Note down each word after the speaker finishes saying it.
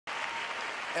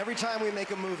Every time we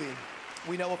make a movie,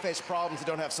 we know we'll face problems that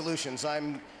don't have solutions.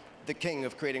 I'm the king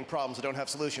of creating problems that don't have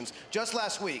solutions. Just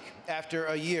last week, after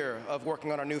a year of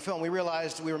working on our new film, we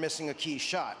realized we were missing a key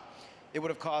shot. It would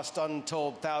have cost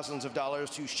untold thousands of dollars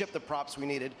to ship the props we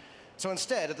needed. So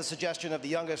instead, at the suggestion of the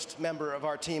youngest member of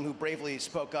our team who bravely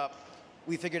spoke up,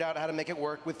 we figured out how to make it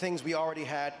work with things we already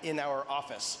had in our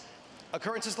office.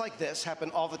 Occurrences like this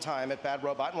happen all the time at Bad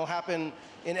Robot and will happen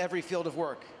in every field of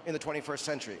work in the 21st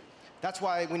century. That's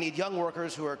why we need young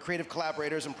workers who are creative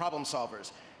collaborators and problem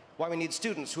solvers. Why we need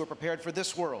students who are prepared for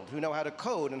this world, who know how to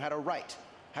code and how to write,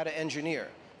 how to engineer,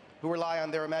 who rely on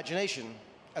their imagination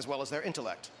as well as their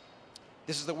intellect.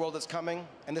 This is the world that's coming,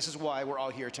 and this is why we're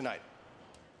all here tonight.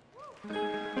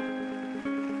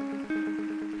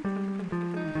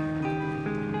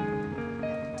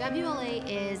 WLA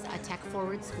is a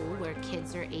tech-forward school where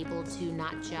kids are able to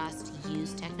not just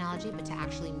use technology, but to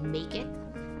actually make it.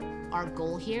 Our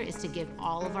goal here is to give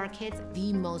all of our kids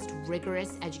the most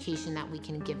rigorous education that we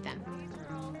can give them.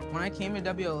 When I came to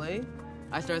WLA,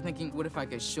 I started thinking, what if I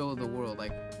could show the world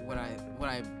like what I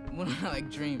like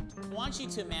dreamed? I want you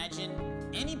to imagine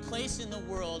any place in the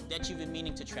world that you've been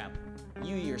meaning to travel.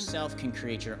 You yourself can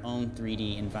create your own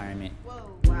 3D environment.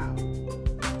 Whoa, wow.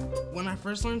 When I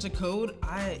first learned to code,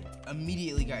 I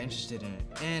immediately got interested in it.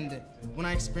 And when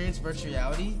I experienced virtual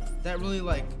reality, that really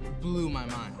like blew my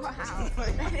mind. Wow,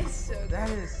 that is so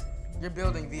good. You're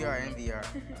building VR and VR.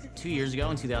 2 years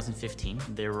ago, in 2015,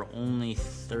 there were only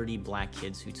 30 black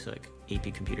kids who took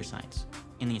AP Computer Science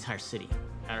in the entire city.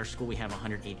 At our school, we have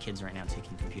 108 kids right now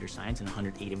taking computer science, and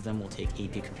 108 of them will take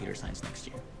AP Computer Science next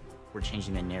year. We're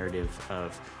changing the narrative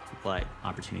of what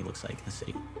opportunity looks like in the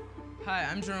city. Hi,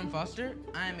 I'm Jerome Foster.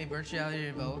 I am a virtual reality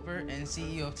developer and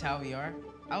CEO of Tau VR.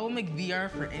 I will make VR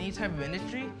for any type of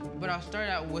industry, but I'll start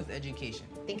out with education.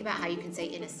 Think about how you can say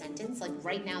in a sentence, like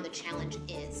right now the challenge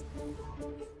is.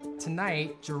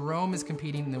 Tonight, Jerome is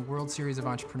competing in the World Series of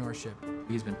Entrepreneurship.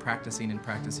 He's been practicing and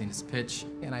practicing his pitch,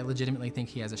 and I legitimately think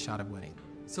he has a shot of winning.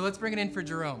 So let's bring it in for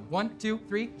Jerome. 1, 2,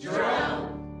 3.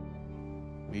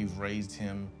 Jerome! We've raised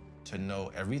him to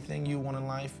know everything you want in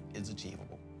life is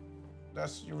achievable.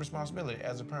 That's your responsibility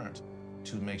as a parent,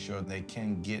 to make sure they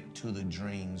can get to the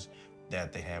dreams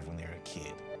that they have when they're a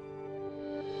kid.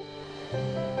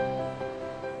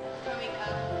 Coming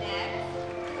up next.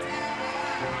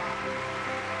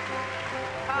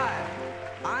 Hi,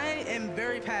 I am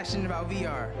very passionate about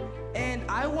VR, and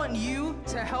I want you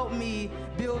to help me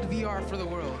build VR for the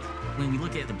world. When we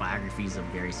look at the biographies of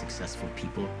very successful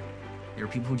people, there are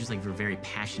people who just like were very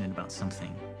passionate about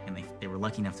something, and they were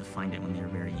lucky enough to find it when they were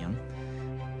very young.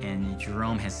 And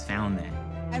Jerome has found that.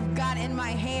 I've got in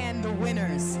my hand the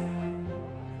winners.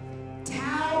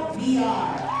 Tau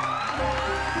VR.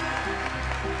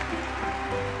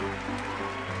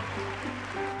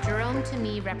 Jerome, to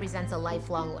me, represents a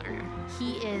lifelong learner.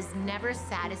 He is never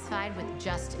satisfied with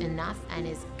just enough and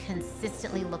is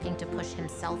consistently looking to push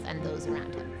himself and those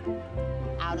around him.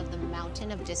 Out of the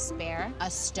mountain of despair, a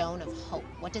stone of hope.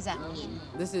 What does that mean?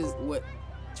 This is what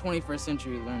 21st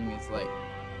century learning is like.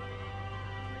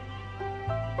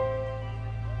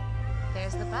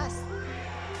 There's the bus.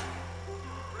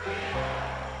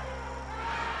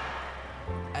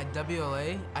 At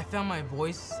WLA, I found my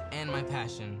voice and my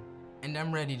passion, and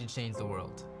I'm ready to change the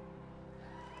world.